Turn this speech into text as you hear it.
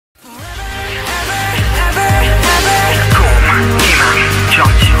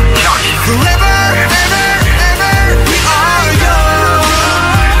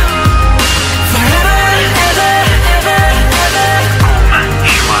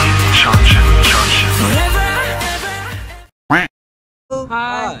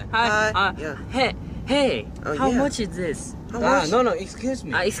Hi. Yeah. Hey. Oh, How yeah. much is this? How much? No, excuse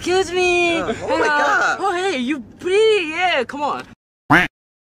me. Excuse me. Oh my God. Oh, hey, you pretty. Yeah, come on.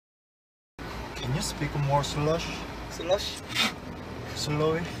 Can you speak more slush? Slush?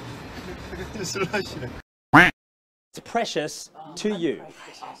 Slowly? Slush. It's precious to you.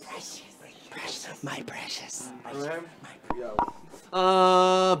 My precious.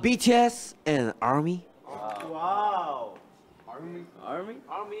 BTS and ARMY. Wow. Army.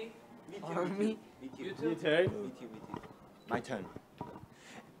 You turn. My turn.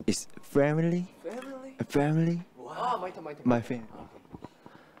 It's family. Family. Wow, my turn. My family.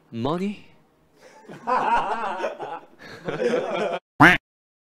 Money.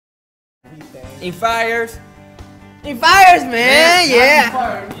 Inspires, man.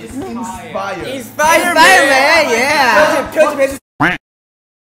 Yeah. Inspire, man. Yeah.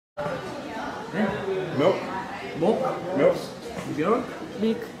 Milk. Milk.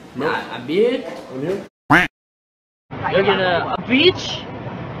 A beer. 여기는 a beach.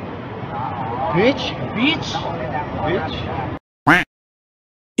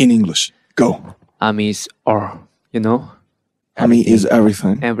 In English. Go. Army is all, Army is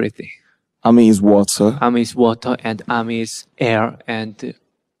everything. everything. Army is water. Army is water and army is air and,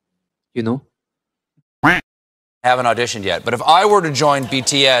 Haven't auditioned yet, but if I were to join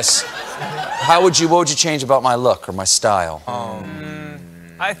BTS, what would you change about my look or my style?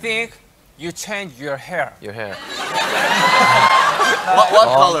 I think you change your hair. Your hair. What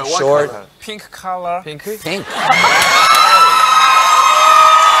color? What Short. color? Pink color. Pink.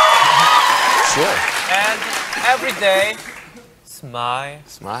 Sure. And every day, smile.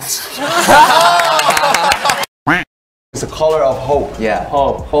 It's the color of hope. Yeah.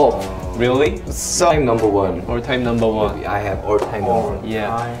 hope. Really? Time number one. All time number one. I have all time number one.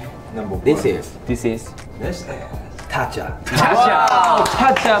 Yeah. This is Tacha. Wow,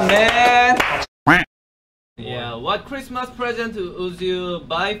 Tacha, man. Yeah, what Christmas present would you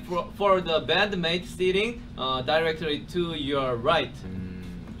buy for the bandmate sitting directly to your right?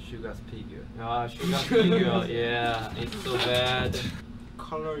 Sugar figure. Sugar figure. Yeah, it's so bad.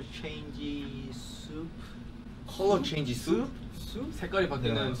 Color change soup. Color change soup? 색깔이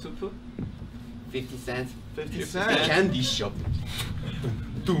바뀌는 수프? 50 cents. 50 cents. Candy shop.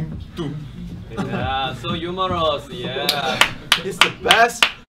 Yeah, so humorous. Yeah. It's the best.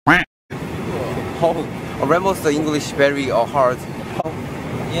 Almost the English very hard.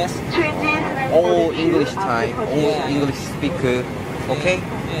 Yes. All English time. All English speaker. Okay?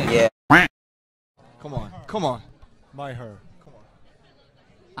 Yeah. Come on. Buy her.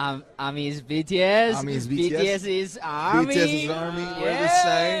 Army is BTS. Army is BTS. BTS is Army. BTS is Army. Whatever Yeah.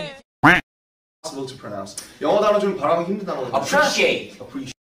 say. Possible to pronounce. 영어 단어 좀 발음하기 힘든 단어거든요. Appreciate.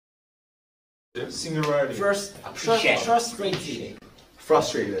 Singularity. Frustrated.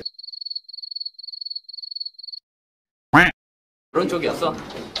 Frustrated. 오른쪽이었어.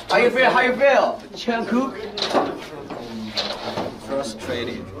 How you feel?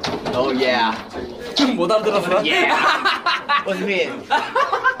 Frustrated. Oh yeah. 못 알아들었어? Yeah. What do you mean?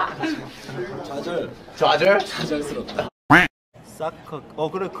 좌절. 좌절스럽다. 사커.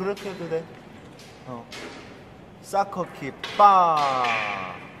 그래 그렇게 해도 돼. 사커키 빠.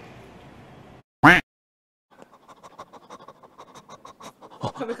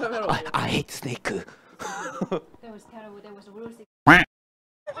 카메라. I hate snake. That was terrible. That was really.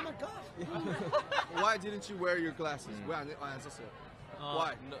 Why didn't you wear your glasses? 왜안 썼어요?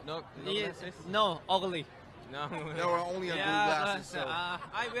 Why? No, ugly. No. There were only blue glasses. So.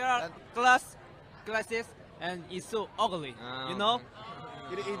 I wear glasses and it's so ugly. You know?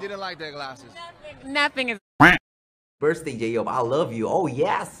 He didn't like their glasses. Nothing is. Birthday J-Up. I love you. Oh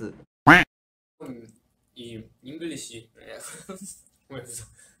yes. 이 잉글리시. 왜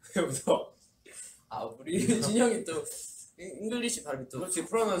웃어? 우리 진영이 또 잉글리시 발음이 또 그렇지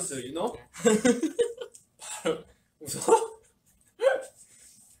프로넌스, you know? 발음 웃어?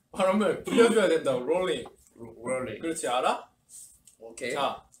 발음을 불려줘야 된다고. 롤링. 그렇지 알아? 오케이.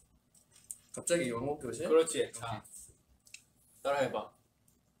 자, 갑자기 영어 교실? 그렇지. 자, 따라해봐.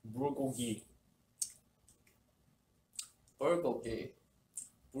 물고기.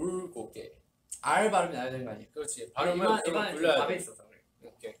 물고기. R 발음이 나야 되는 거 아니야? 그렇지. 발음을 좀 불려야 돼. 있어서 그래.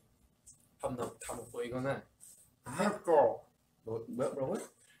 오케이. 다 먹고 이거는 핫도그. 뭐라고요?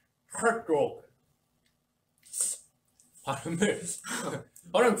 핫도그.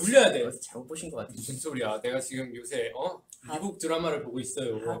 발음 굴려야 돼. 잘못 보신 것 같아. 무슨 소리야? 내가 지금 요새 미국 드라마를 보고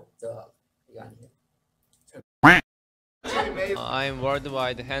있어요. 이거 아니에요? I'm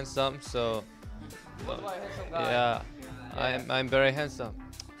worldwide handsome, so yeah, I'm very handsome.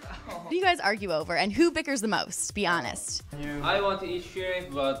 What do you guys argue over, and who bickers the most? Be honest. I want to eat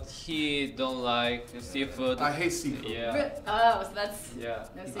shrimp, but he don't like seafood. I hate seafood. Yeah. Oh, so that's Yeah.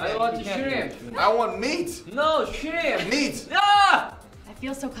 no seafood. I want shrimp. I want meat. No shrimp. Meat. Ah! I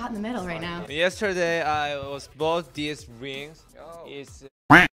feel so caught in the middle right now. Yesterday I was bought these rings. It's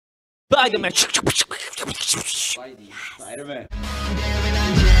Spider-Man. Spider-Man.